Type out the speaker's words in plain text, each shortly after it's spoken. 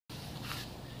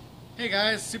Hey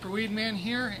guys, Superweedman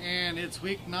here, and it's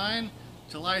week 9,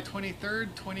 July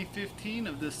 23rd, 2015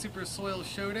 of the Supersoil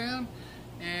Showdown.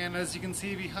 And as you can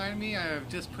see behind me, I have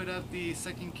just put up the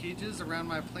second cages around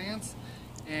my plants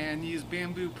and used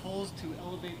bamboo poles to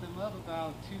elevate them up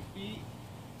about 2 feet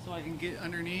so I can get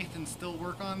underneath and still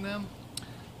work on them.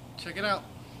 Check it out.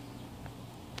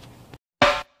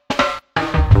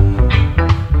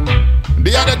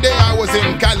 The other day I was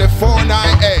in California,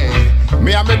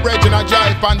 Me and my brethren a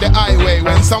drive on the highway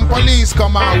when some police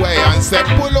come our way and said,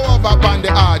 pull over on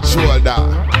the hard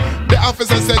shoulder. The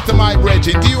officer said to my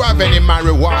brethren, do you have any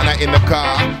marijuana in the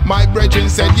car? My brethren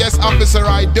said, yes officer,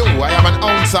 I do. I have an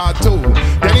ounce or two.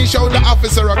 Then he showed the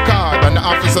officer a card and the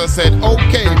officer said,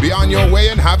 okay, be on your way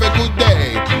and have a good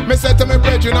day. Me said to my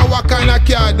brethren, what kind of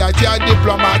card that? You a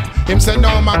diplomat? Him said,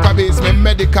 no Maccabee, it's my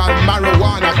medical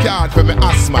marijuana card for me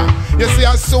asthma. You see,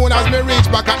 as soon as me reach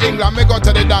back in England, me go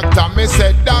to the doctor. Me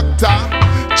said, doctor,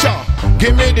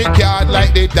 give me the card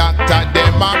like the doctor,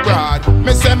 them abroad.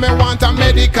 Me say me want a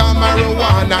medical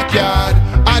marijuana card.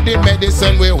 All the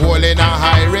medicine we hold in a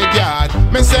high regard.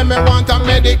 Me say me want a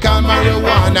medical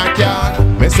marijuana card.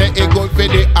 Me say it good for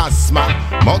the asthma,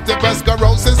 multiple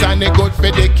sclerosis, and it good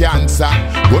for the cancer.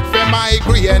 Good for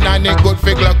migraine and it good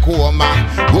for glaucoma.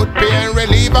 Good pain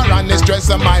reliever and the stress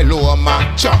of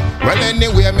myeloma. Well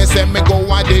anyway, me say me go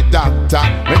at the doctor.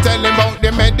 Me tell him about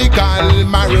the medical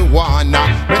marijuana.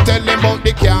 Me tell him about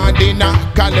the card in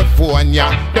California.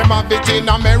 Them have it in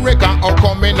America, how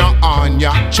come in on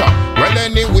ya? Well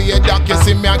anyway, doc, you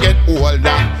see me I get older,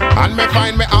 and me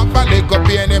find me have a little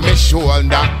pain in my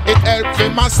shoulder. It help me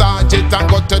massage it and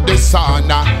go to the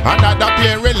sauna. Another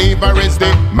pain reliever is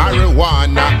the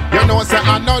marijuana. You know say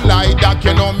I no lie, doc,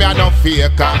 you know me I no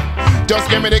faker. Just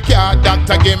give me the card,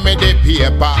 doctor, give me the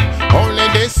paper. Only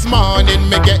this morning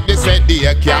me get this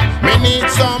headache, yeah. Me need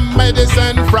some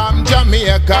medicine from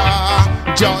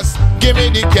Jamaica. Just give me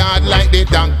the card like the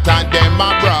doctor, them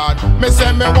abroad. Me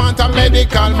say me want a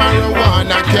medical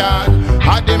marijuana card.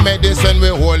 Had the medicine we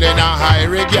hold in a high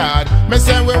regard. Me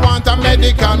say we want a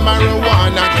medical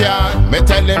marijuana card. Me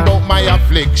tell him about my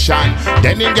affliction.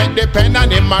 Then he get the pen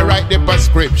and him a write the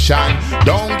prescription.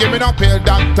 Don't give me no pill,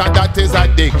 doctor, that is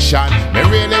addiction. Me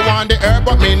really want the herb,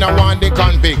 but me no want the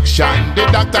conviction. The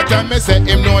doctor tell me say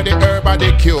him know the herb or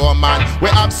the cure, man. We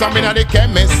have some in the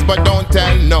chemist, but don't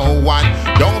tell no one.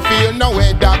 Don't feel no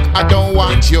way, doc, I don't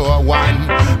want your one.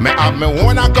 Me have me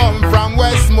wanna come from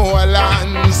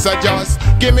Westmoreland, so just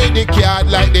give me the card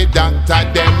like the doctor,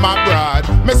 them abroad.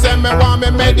 Me say me want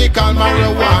me medical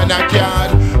marijuana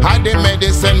card. Had the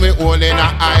medicine we hold in a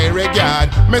high regard.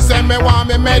 Me say me want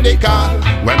me medical.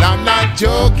 Well, I'm not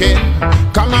joking,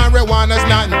 cause marijuana's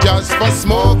not just for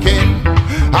smoking.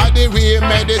 Had the real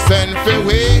medicine for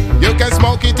we. You can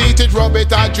smoke it, eat it, rub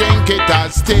it, or drink it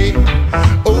as tea.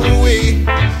 Ooh-wee.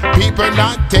 People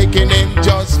not taking it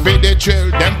just for the thrill.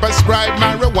 Them prescribe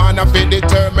marijuana for the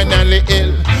terminally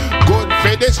ill. Good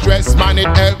for the stress, man,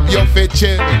 it help you for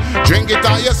chill. Drink it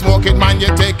or you smoke it, man, you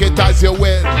take it as you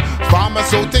will.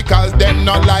 Pharmaceuticals, them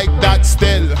not like that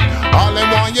still. All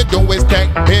them want you do is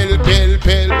take pill, pill,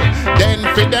 pill. Then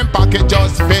for them pocket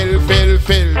just fill, fill,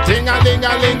 fill.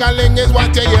 Ting-a-ling-a-ling-a-ling is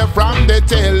what you hear from the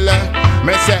till.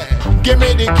 Me say, give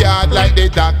me the card like the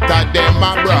doctor, them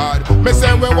abroad. Me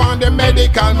say we want the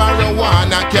medical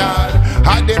marijuana card.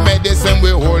 Had the medicine we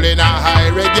hold in a high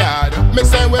regard. Me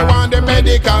say we want the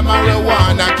medical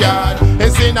marijuana card.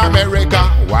 It's in America,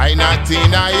 why not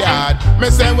in a yard? Me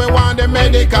say we want the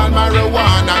medical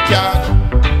marijuana card.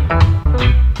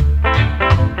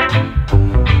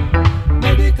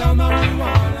 Medical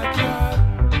marijuana card.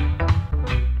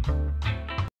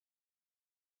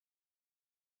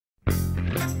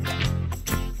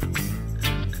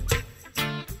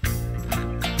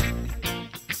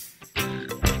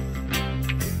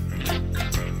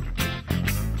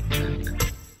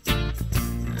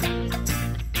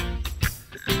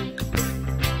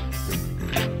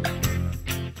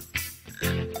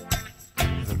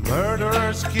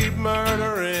 Murderers keep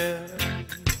murdering,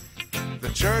 the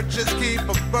churches keep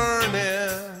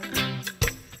a-burning,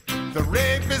 the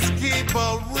rapists keep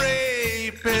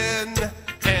a-raping,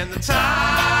 and the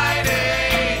tide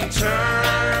ain't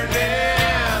turning.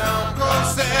 Uncle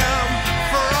Sam,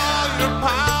 for all your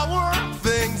power,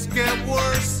 things get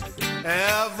worse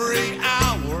every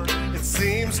hour. It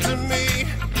seems to me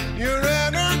your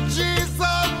energy's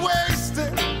all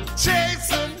wasted,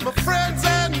 chasing my friends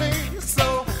and me.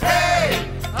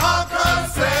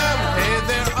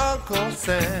 Uncle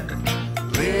Sam,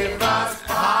 leave us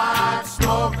pot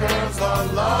smokers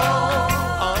alone.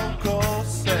 Uncle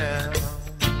Sam,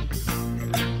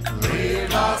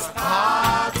 leave us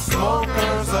pot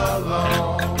smokers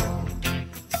alone.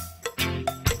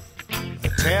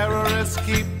 terrorists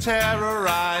keep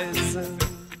terrorizing,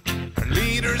 our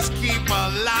leaders keep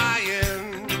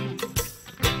a-lying,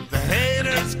 the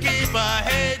haters keep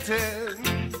a-hating,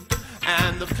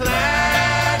 and the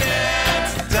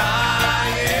planet's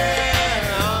dying.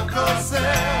 Uncle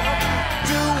Sam,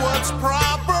 do what's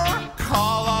proper,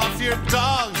 call off your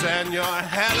dogs and your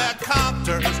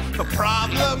helicopters. The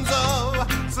problems of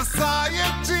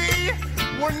society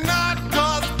were not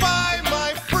caused by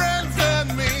my friends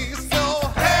and me. So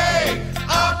hey,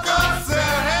 Uncle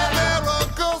Sam, hey there,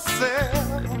 Uncle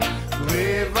Sam,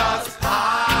 leave us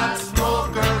pot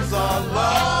smokers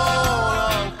alone.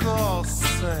 Uncle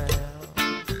Sam,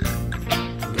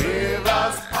 leave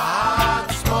us pot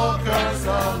smokers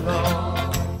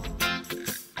alone.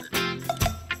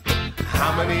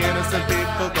 How many innocent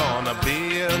people gonna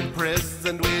be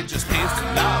imprisoned? We just peace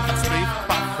and love and street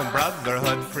pop and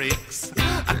brotherhood freaks.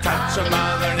 A touch of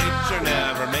Mother Nature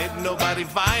never made nobody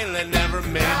violent, never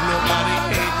made nobody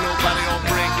hate, nobody will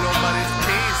break nobody's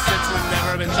peace. Since we've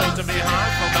never been shown to be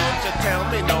harmful, don't you tell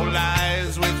me no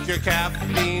lies with your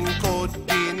caffeine,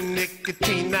 codeine,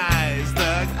 nicotine eyes.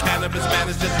 The cannabis ban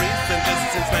is just recent, just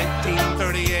since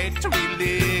 1938 to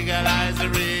re-legalize it,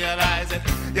 realize it.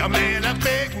 You made a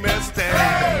big mistake.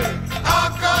 Hey,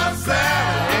 Uncle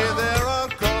Sam.